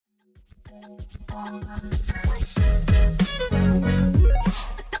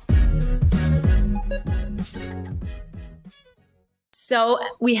So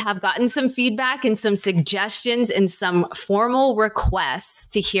we have gotten some feedback and some suggestions and some formal requests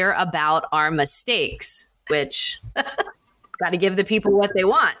to hear about our mistakes, which got to give the people what they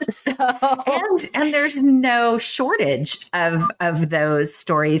want. So and there's no shortage of those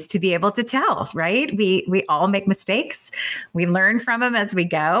stories to be able to tell, right? We all make mistakes. We learn from them as we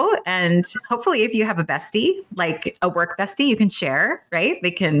go. And hopefully if you have a bestie, like a work bestie, you can share, right? They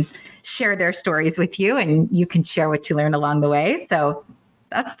can share their stories with you and you can share what you learn along the way. So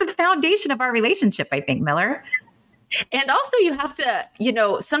that's the foundation of our relationship, I think, Miller. And also you have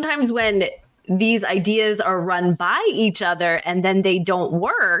to, sometimes when these ideas are run by each other and then they don't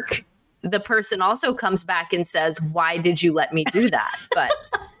work, the person also comes back and says, why did you let me do that? But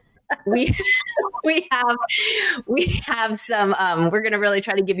we have some, we're going to really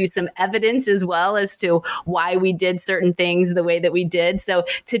try to give you some evidence as well as to why we did certain things the way that we did. So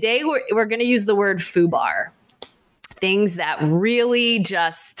today we're going to use the word Fubar. Things that really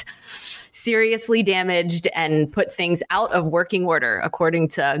just seriously damaged and put things out of working order, according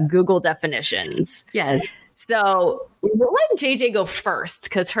to Google definitions. Yes. So we'll let JJ go first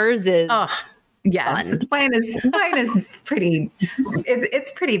because hers is yes. Mine is pretty.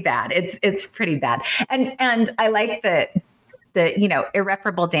 It's pretty bad. It's pretty bad. And I like the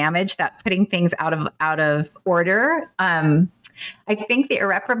irreparable damage, that putting things out of order. I think the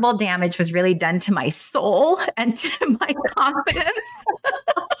irreparable damage was really done to my soul and to my confidence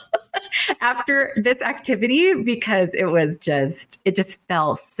after this activity, because it just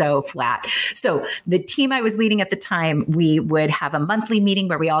fell so flat. So the team I was leading at the time, we would have a monthly meeting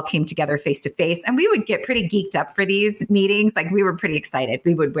where we all came together face to face, and we would get pretty geeked up for these meetings. Like, we were pretty excited.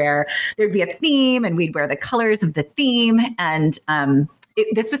 There'd be a theme and we'd wear the colors of the theme. And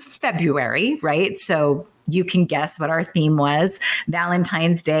this was February, right? So you can guess what our theme was: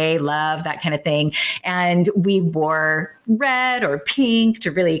 Valentine's Day, love, that kind of thing. And we wore red or pink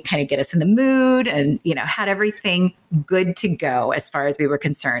to really kind of get us in the mood and, had everything good to go as far as we were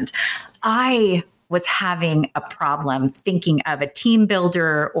concerned. I was having a problem thinking of a team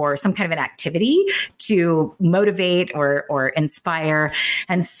builder or some kind of an activity to motivate or inspire.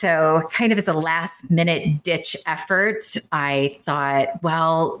 And so, kind of as a last minute ditch effort, I thought,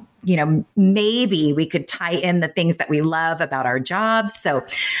 well, maybe we could tie in the things that we love about our jobs. So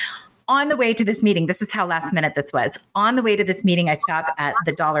on the way to this meeting, this is how last minute this was. On the way to this meeting, I stop at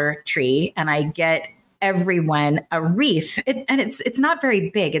the Dollar Tree and I get everyone a wreath. And it's not very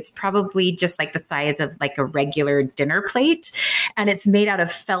big. It's probably just like the size of like a regular dinner plate. And it's made out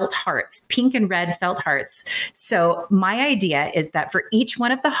of felt hearts, pink and red felt hearts. So my idea is that for each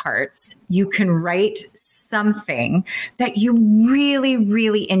one of the hearts, you can write something that you really,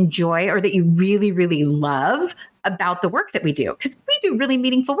 really enjoy or that you really, really love about the work that we do, because we do really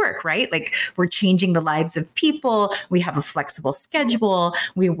meaningful work, right? Like, we're changing the lives of people. We have a flexible schedule.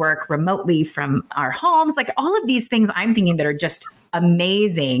 We work remotely from our homes. Like, all of these things I'm thinking that are just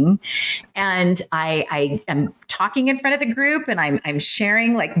amazing. And I am talking in front of the group and I'm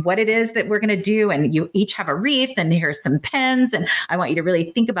sharing like what it is that we're going to do. And you each have a wreath and here's some pens. And I want you to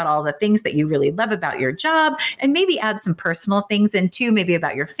really think about all the things that you really love about your job, and maybe add some personal things in too, maybe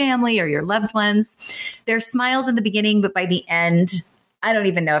about your family or your loved ones. There's smiles in the beginning, but by the end, I don't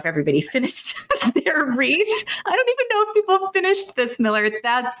even know if everybody finished their wreath. I don't even know if people finished this, Miller.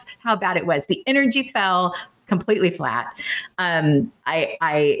 That's how bad it was. The energy fell completely flat.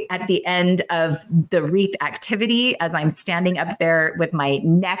 I at the end of the wreath activity, as I'm standing up there with my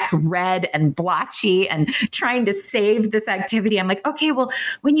neck red and blotchy and trying to save this activity, I'm like, okay, well,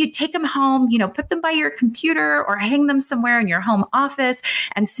 when you take them home, put them by your computer or hang them somewhere in your home office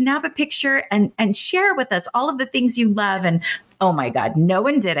and snap a picture and share with us all of the things you love. And oh my God, no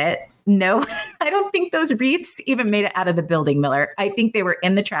one did it. No, I don't think those wreaths even made it out of the building, Miller. I think they were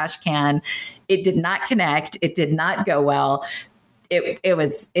in the trash can. It did not connect. It did not go well. It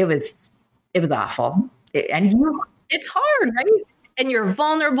was awful. It's hard, right? And you're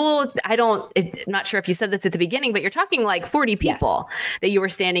vulnerable. I'm not sure if you said this at the beginning, but you're talking like 40 people that you were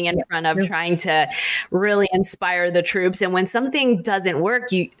standing in front of trying to really inspire the troops. And when something doesn't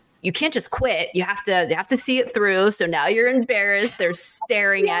work, you can't just quit. You have to see it through. So now you're embarrassed. They're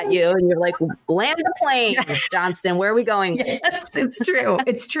staring at you and you're like, land the plane, Johnston, where are we going? Yes, it's true.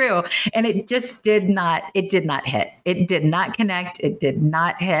 It's true. And it just did not hit. It did not connect. It did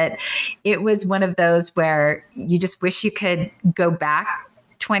not hit. It was one of those where you just wish you could go back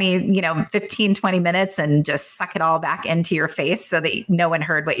 15, 20 minutes and just suck it all back into your face so that no one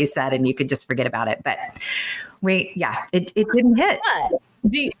heard what you said and you could just forget about it. But it didn't hit.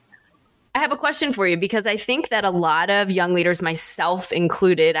 I have a question for you, because I think that a lot of young leaders, myself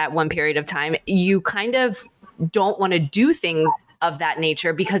included at one period of time, you kind of don't want to do things of that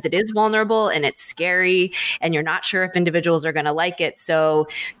nature because it is vulnerable and it's scary and you're not sure if individuals are going to like it. So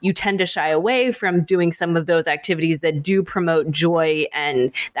you tend to shy away from doing some of those activities that do promote joy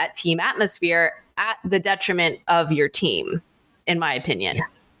and that team atmosphere at the detriment of your team, in my opinion. Yeah.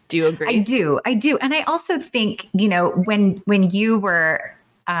 Do you agree? I do. And I also think, when you were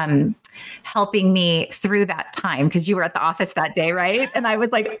helping me through that time, because you were at the office that day, right? And I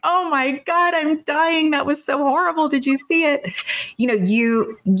was like, oh my God, I'm dying. That was so horrible. Did you see it?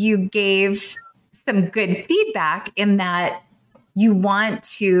 You gave some good feedback in that you want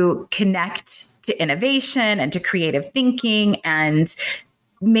to connect to innovation and to creative thinking. And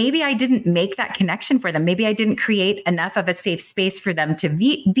maybe I didn't make that connection for them. Maybe I didn't create enough of a safe space for them to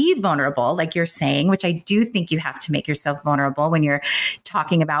be vulnerable, like you're saying, which I do think you have to make yourself vulnerable when you're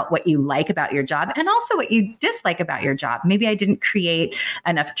talking about what you like about your job and also what you dislike about your job. Maybe I didn't create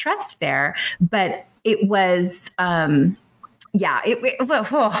enough trust there, but it was, my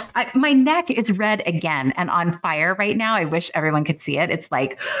neck is red again and on fire right now. I wish everyone could see it. It's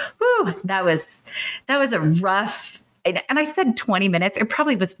like, whew, that was a rough. And I said 20 minutes. It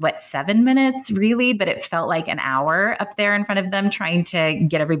probably was 7 minutes really, but it felt like an hour up there in front of them trying to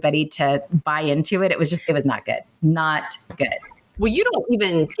get everybody to buy into it. It was not good. Not good. Well, you don't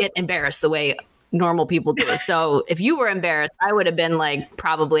even get embarrassed the way normal people do. So if you were embarrassed, I would have been like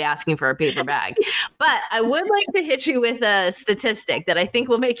probably asking for a paper bag. But I would like to hit you with a statistic that I think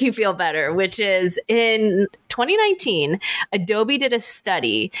will make you feel better, which is in 2019, Adobe did a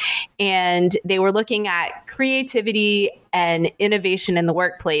study and they were looking at creativity and innovation in the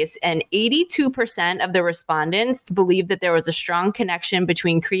workplace. And 82% of the respondents believed that there was a strong connection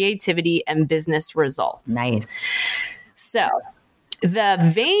between creativity and business results. Nice. So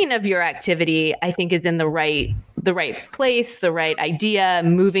the vein of your activity, I think, is in the right place, the right idea,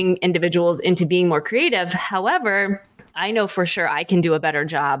 moving individuals into being more creative. However, I know for sure I can do a better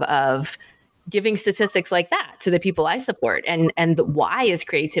job of giving statistics like that to the people I support. And why is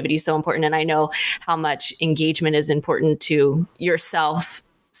creativity so important? And I know how much engagement is important to yourself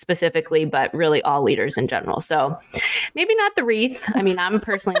specifically, but really all leaders in general. So maybe not the wreath. I mean, I'm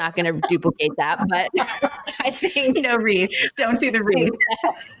personally not going to duplicate that, but I think no wreath. Don't do the wreath.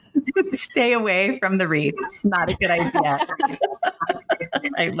 Stay away from the wreath. It's not a good idea.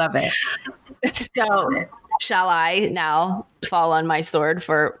 I love it. So shall I now fall on my sword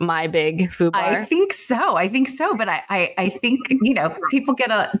for my big Fubar? I think so. But I think, people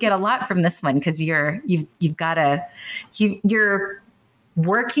get a lot from this one because you're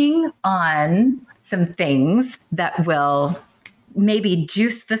working on some things that will maybe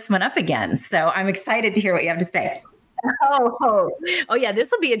juice this one up again. So I'm excited to hear what you have to say. Oh yeah. This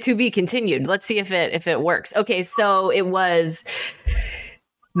will be a to be continued. Let's see if it works. Okay. So it was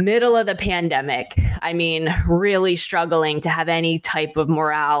middle of the pandemic. I mean, really struggling to have any type of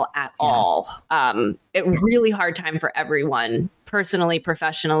morale at all. It really hard time for everyone, personally,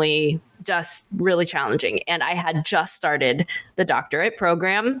 professionally, just really challenging. And I had just started the doctorate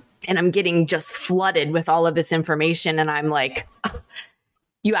program and I'm getting just flooded with all of this information. And I'm like,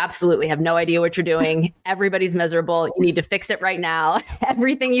 you absolutely have no idea what you're doing. Everybody's miserable. You need to fix it right now.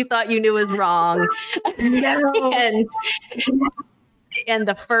 Everything you thought you knew is wrong. No. And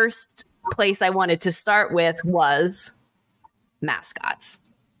the first place I wanted to start with was mascots.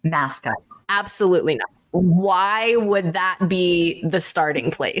 Mascots. Absolutely not. Why would that be the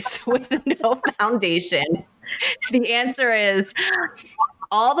starting place with no foundation? The answer is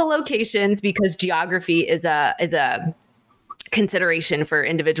all the locations, because geography is a consideration for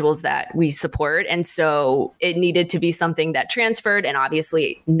individuals that we support. And so it needed to be something that transferred. And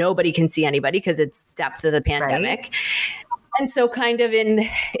obviously nobody can see anybody because it's depth of the pandemic. Right. And so kind of in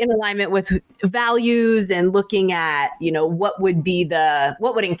alignment with values and looking at, what would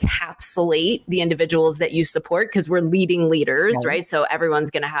encapsulate the individuals that you support, because we're leading leaders, right? So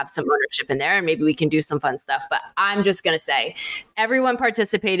everyone's going to have some ownership in there and maybe we can do some fun stuff. But I'm just going to say everyone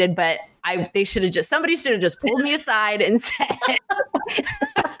participated, but somebody should have just pulled me aside and said,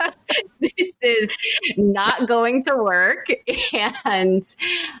 this is not going to work. And,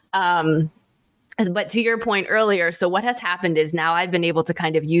 but to your point earlier, so what has happened is now I've been able to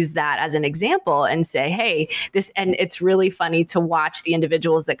kind of use that as an example and say, hey, and it's really funny to watch the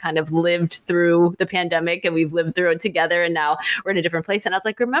individuals that kind of lived through the pandemic and we've lived through it together and now we're in a different place. And I was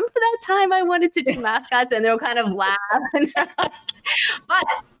like, remember that time I wanted to do mascots? And they'll kind of laugh. But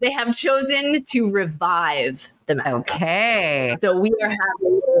they have chosen to revive the mess up. Okay. So we are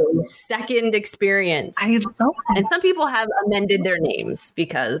having a second experience. I love that. And some people have amended their names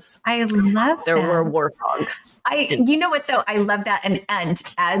because I love there that. were warthogs. You know what though? I love that. And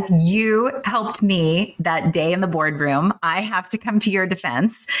as you helped me that day in the boardroom, I have to come to your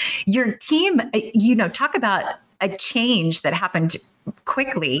defense. Your team, talk about a change that happened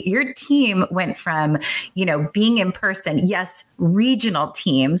quickly. Your team went from, being in person. Yes, regional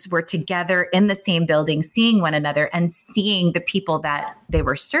teams were together in the same building, seeing one another and seeing the people that they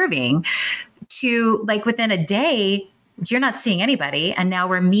were serving, to like within a day, you're not seeing anybody. And now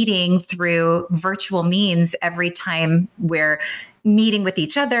we're meeting through virtual means every time we're meeting with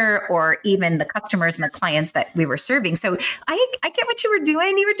each other, or even the customers and the clients that we were serving. So I get what you were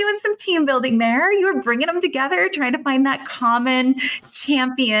doing. You were doing some team building there. You were bringing them together, trying to find that common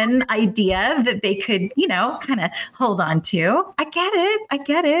champion idea that they could, kind of hold on to. I get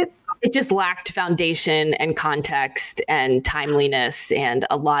it. It just lacked foundation and context and timeliness and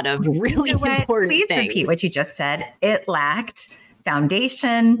a lot of really important Please things. Repeat what you just said. It lacked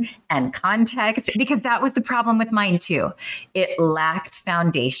foundation and context, because that was the problem with mine too. It lacked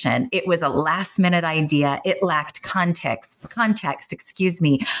foundation. It was a last minute idea. It lacked context,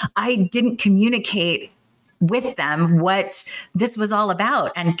 I didn't communicate with them what this was all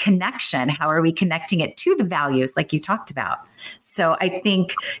about, and connection. How are we connecting it to the values like you talked about? So I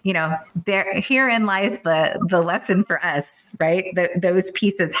think, herein lies the lesson for us, right? Those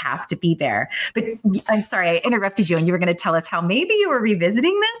pieces have to be there. But I'm sorry, I interrupted you, and you were going to tell us how maybe you were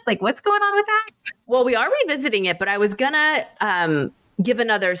revisiting this. Like, what's going on with that? Well, we are revisiting it, but I was going to give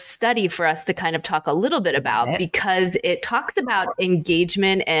another study for us to kind of talk a little bit about, because it talks about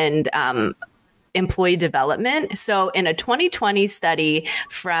engagement and employee development. So in a 2020 study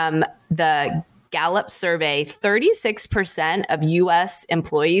from the Gallup survey, 36% of U.S.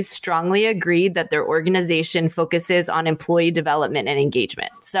 employees strongly agreed that their organization focuses on employee development and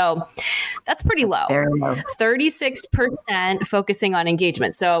engagement. So that's pretty low. Very low. 36% focusing on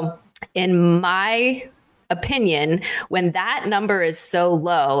engagement. So in my opinion, when that number is so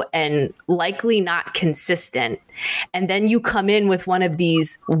low and likely not consistent, and then you come in with one of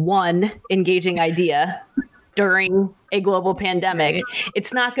these engaging idea during a global pandemic,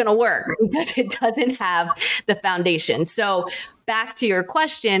 it's not going to work because it doesn't have the foundation. So back to your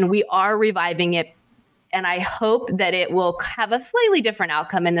question, we are reviving it. And I hope that it will have a slightly different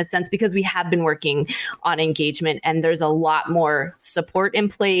outcome in the sense, because we have been working on engagement and there's a lot more support in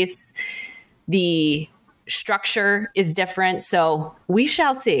place. The structure is different. So we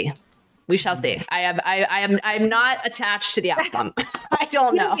shall see. I'm not attached to the outcome. I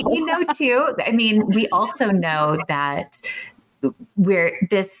don't know. Too. I mean, we also know that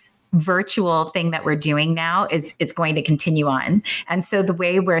this virtual thing that we're doing now it's going to continue on. And so the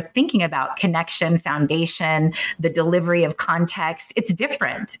way we're thinking about connection, foundation, the delivery of context, it's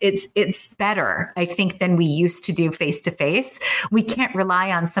different. It's better, I think, than we used to do face to face. We can't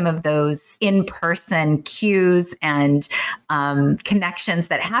rely on some of those in-person cues and connections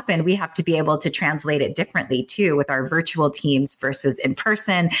that happen. We have to be able to translate it differently too with our virtual teams versus in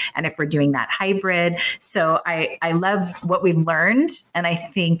person. And if we're doing that hybrid. So I love what we've learned. And I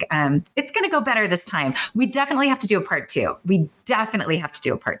think it's going to go better this time. We definitely have to do a part two.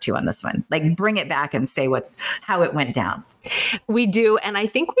 On this one. Like, bring it back and say how it went down. We do. And I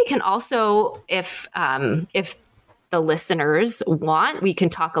think we can also, if the listeners want, we can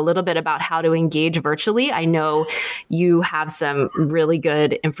talk a little bit about how to engage virtually. I know you have some really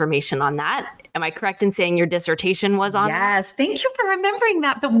good information on that. Am I correct in saying your dissertation was on? Yes. Thank you for remembering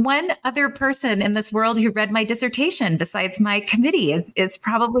that. The one other person in this world who read my dissertation besides my committee is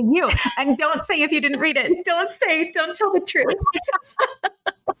probably you. And don't say if you didn't read it. Don't tell the truth.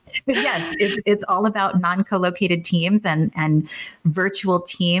 But yes, it's all about non-co-located teams and virtual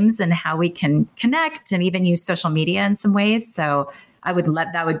teams and how we can connect and even use social media in some ways. So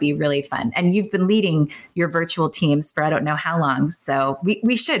that would be really fun. And you've been leading your virtual teams for I don't know how long. So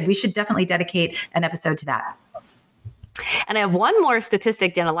we should definitely dedicate an episode to that. And I have one more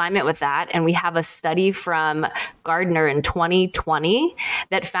statistic in alignment with that. And we have a study from Gardner in 2020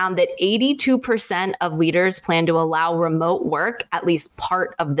 that found that 82% of leaders plan to allow remote work at least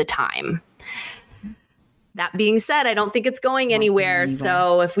part of the time. That being said, I don't think it's going anywhere.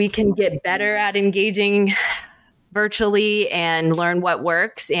 So if we can get better at engaging virtually and learn what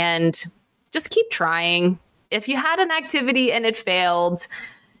works and just keep trying. If you had an activity and it failed,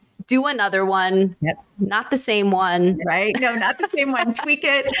 do another one. Yep. Not the same one. Right? No, not the same one. Tweak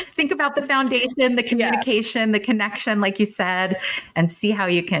it. Think about the foundation, the communication, the connection, like you said, and see how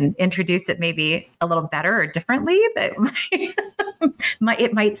you can introduce it maybe a little better or differently. That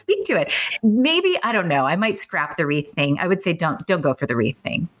it might speak to it. Maybe, I don't know. I might scrap the wreath thing. I would say don't go for the wreath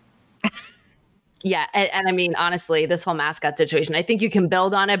thing. Yeah. And I mean, honestly, this whole mascot situation, I think you can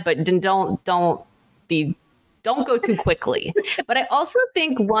build on it, but don't go too quickly. But I also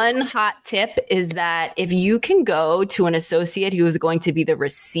think one hot tip is that if you can go to an associate who is going to be the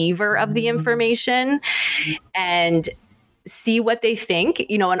receiver of the information and see what they think,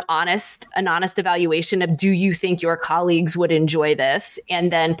 an honest evaluation of, do you think your colleagues would enjoy this?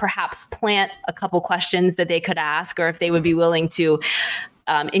 And then perhaps plant a couple questions that they could ask, or if they would be willing to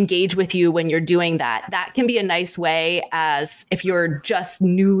engage with you when you're doing that. That can be a nice way, as if you're just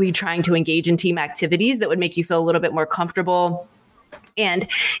newly trying to engage in team activities, that would make you feel a little bit more comfortable. And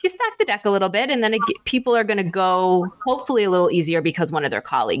you stack the deck a little bit, and then people are going to go hopefully a little easier because one of their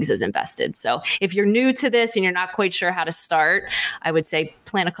colleagues is invested. So if you're new to this and you're not quite sure how to start, I would say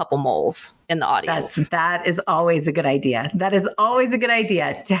plant a couple moles in the audience. That is always a good idea. That is always a good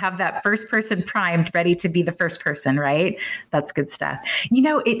idea, to have that first person primed, ready to be the first person, right? That's good stuff.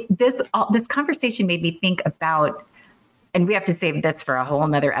 This conversation made me think about, and we have to save this for a whole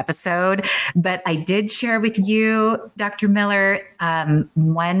nother episode, but I did share with you, Dr. Miller,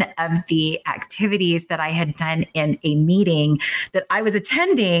 one of the activities that I had done in a meeting that I was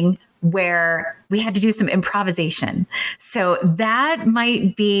attending, where we had to do some improvisation. So that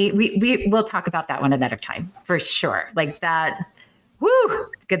might be, we'll talk about that one another time for sure. Like that,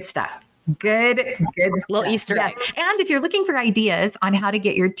 it's good stuff. Good little Easter egg. Yes. And if you're looking for ideas on how to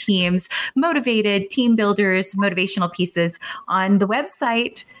get your teams motivated, team builders, motivational pieces on the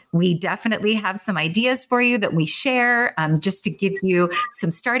website, we definitely have some ideas for you that we share, just to give you some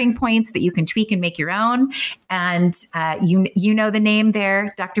starting points that you can tweak and make your own. And you know the name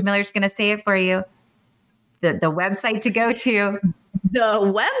there. Dr. Miller's going to say it for you. The website to go to. The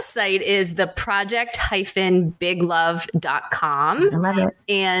website is the project-biglove.com. I love it.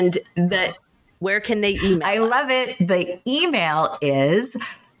 And where can they email I us? love it. The email is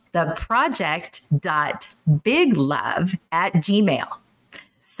theproject.biglove@gmail.com.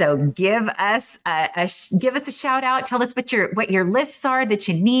 So give us a shout out. Tell us what your lists are that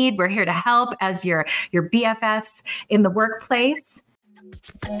you need. We're here to help as your BFFs in the workplace.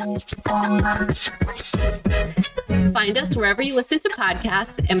 Find us wherever you listen to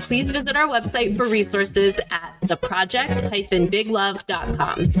podcasts, and please visit our website for resources at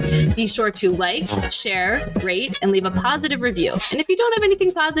theproject-biglove.com. Be sure to like, share, rate, and leave a positive review. And if you don't have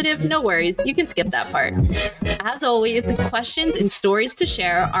anything positive, no worries, you can skip that part. As always, questions and stories to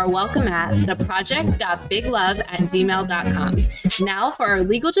share are welcome at theproject.biglove@gmail.com. Now for our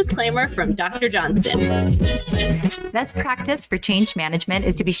legal disclaimer from Dr. Johnston. Best practice for change management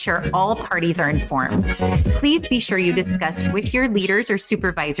is to be sure all parties are informed. Please be sure you discuss with your leaders or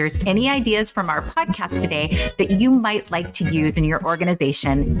supervisors any ideas from our podcast today that you might like to use in your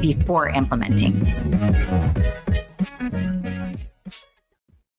organization before implementing.